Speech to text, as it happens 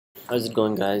How's it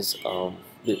going, guys?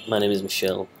 My name is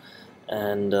Michelle,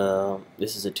 and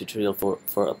this is a tutorial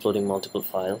for uploading multiple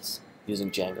files using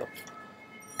Django.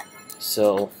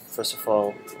 So first of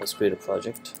all, let's create a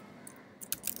project.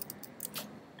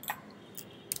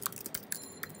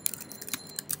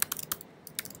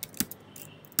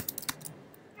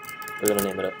 We're gonna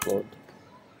name it upload.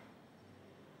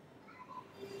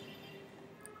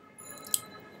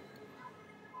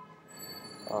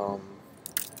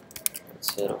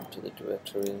 Let's head over to the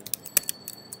directory.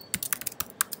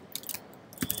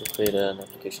 We'll create an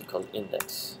application called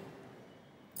index.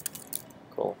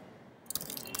 Cool.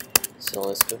 So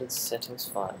let's go to the settings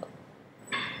file,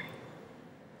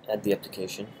 add the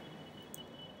application.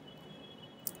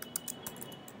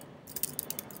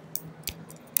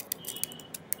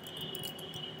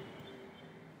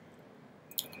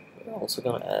 We're also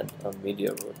going to add a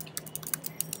media root.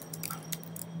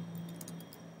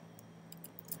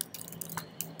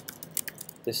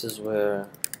 This is where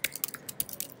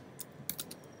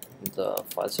the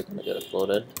files are going to get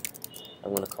uploaded.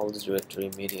 I'm going to call this directory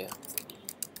media.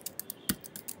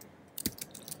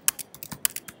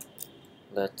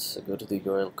 Let's go to the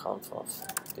URL conf of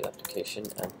the application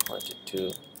and point it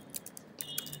to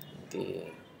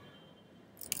the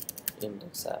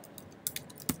index app.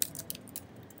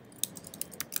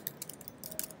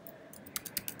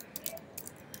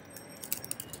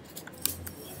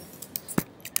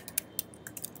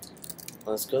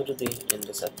 Let's go to the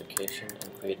index application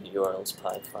and create a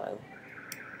URL.py file.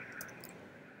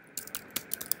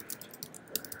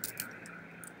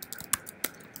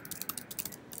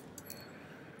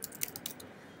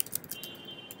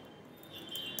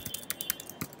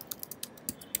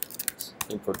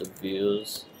 Import the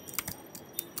views,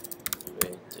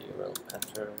 create the URL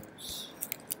patterns.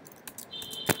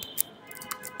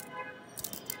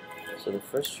 So the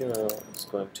first URL is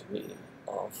going to be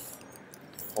of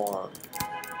form.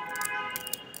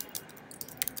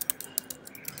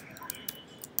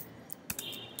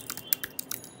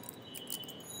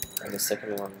 And the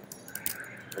second one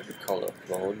will be called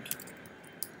upload.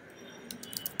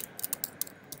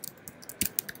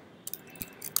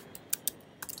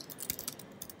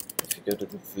 If you go to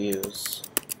the views,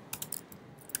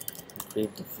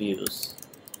 create the views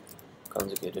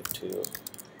conjugated to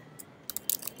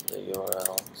the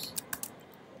URLs.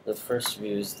 The first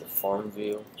view is the form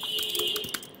view.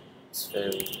 It's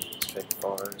very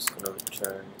straightforward. It's going to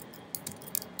return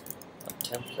a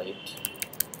template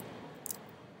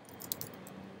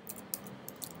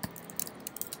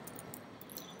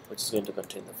which is going to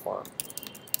contain the form.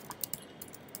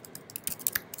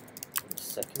 The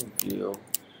second view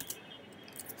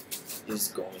is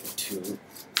going to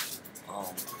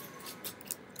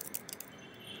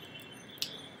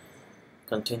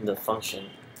contain the function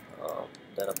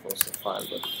that uploads the file,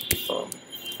 but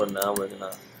for now we're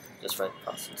gonna just write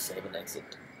process, save and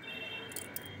exit.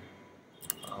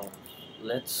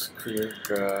 Let's create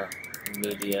the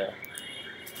media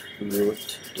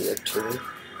root directory.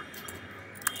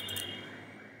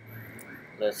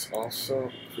 Let's also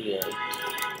create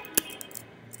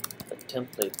a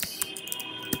templates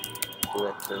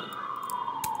directory.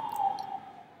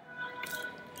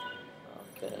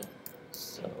 Okay,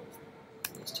 so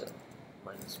Mr.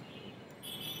 minus -b.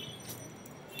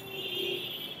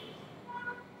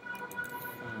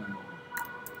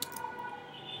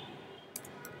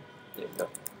 There we go.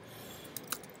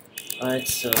 Alright,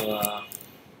 so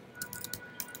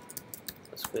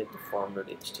let's create the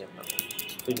form.html.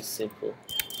 It's pretty simple.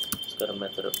 It's got a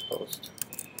method of post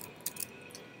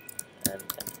and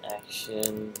an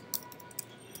action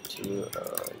to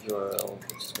URL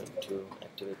which is going to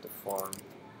activate the form.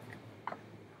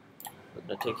 We're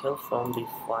going to take help from the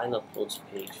file uploads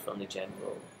page from the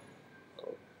Django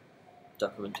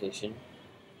documentation,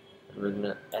 and we're going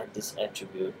to add this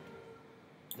attribute,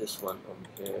 this one over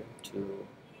here, to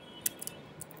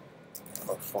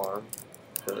our form,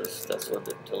 because that's what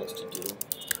they tell us to do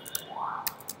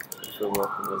if we're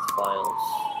working with files.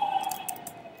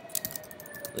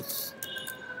 Let's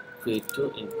create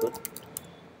two input.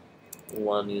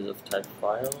 One is of type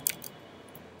file,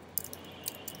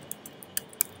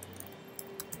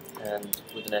 and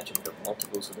with an attribute of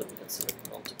multiple so that we can select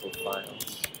multiple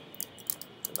files.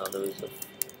 Another is of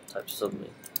type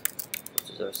submit, which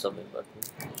is our submit button.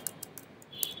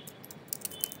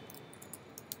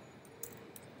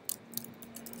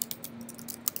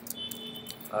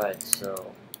 Alright,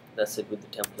 so that's it with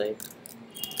the template.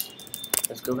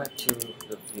 Let's go back to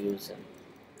the views and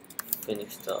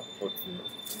finish the upload view.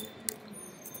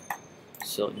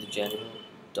 So in the Django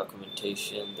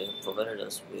documentation, they have provided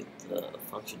us with a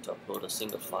function to upload a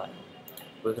single file.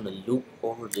 we're gonna loop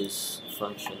over this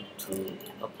function to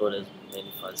upload as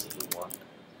many files as we want.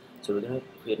 So we're gonna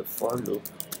create a for loop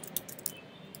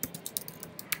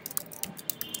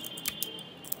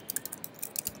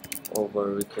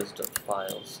over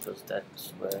request.files, because that's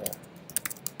where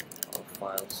our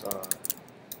files are.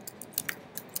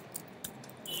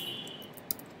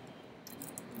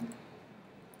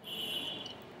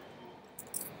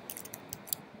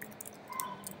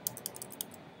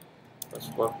 Let's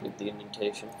work with the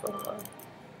indentation for a while.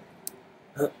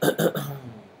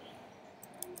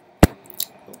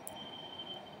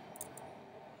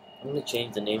 I'm going to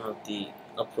change the name of the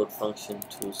upload function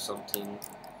to something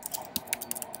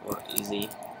more easy,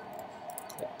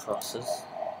 like process.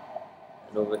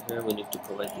 And over here we need to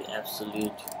provide the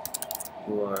absolute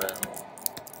URL.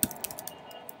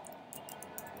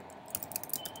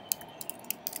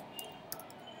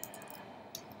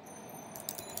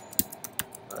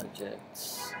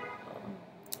 Projects,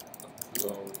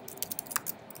 upload,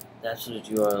 the absolute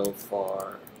URL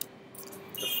for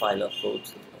the file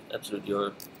uploads, absolute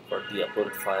URL for the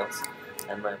uploaded files,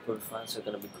 and my uploaded files are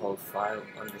going to be called file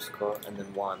underscore and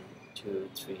then 1, 2,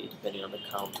 3, depending on the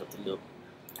count of the loop.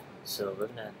 So we're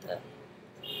going to add that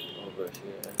over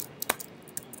here.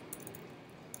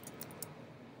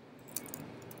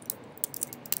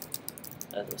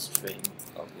 As a string,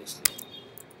 obviously.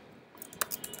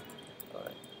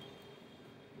 Alright.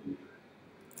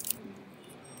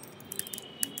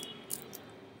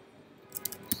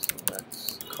 So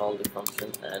let's call the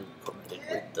function and provide it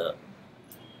with the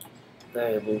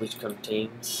variable which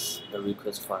contains the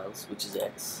request files, which is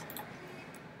x,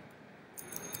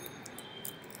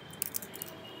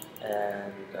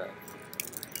 and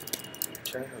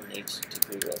return an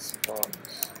HTTP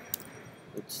response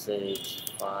which says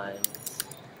files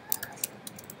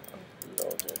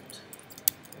uploaded.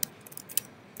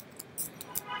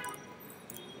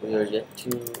 We are yet to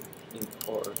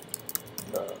import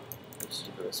the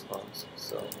HTTP response,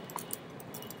 so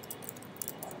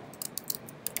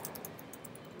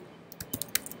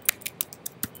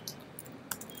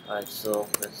alright, so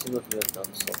let's see what we have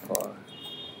done so far.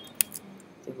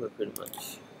 I think we're pretty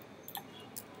much,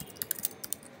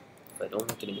 if I don't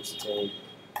make any mistake,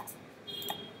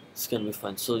 it's gonna be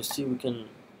fine. So you see, we can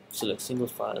select single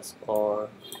files or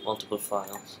multiple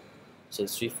files. So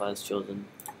it's 3 files chosen,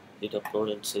 hit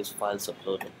upload, and says files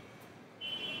uploaded.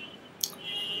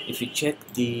 If you check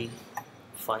the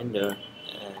finder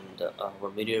and our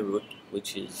media root,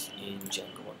 which is in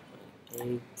Django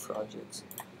 1.8 projects,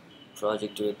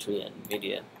 project directory and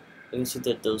media, you can see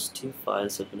that those 2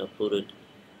 files have been uploaded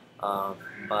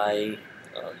by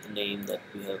the name that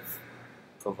we have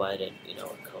provided in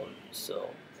our code.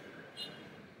 So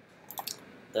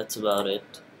that's about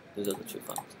it. These are the 3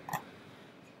 files.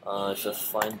 If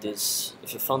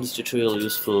you found this tutorial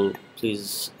useful,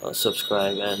 please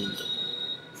subscribe and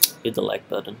hit the like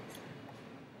button.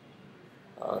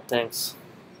 Thanks.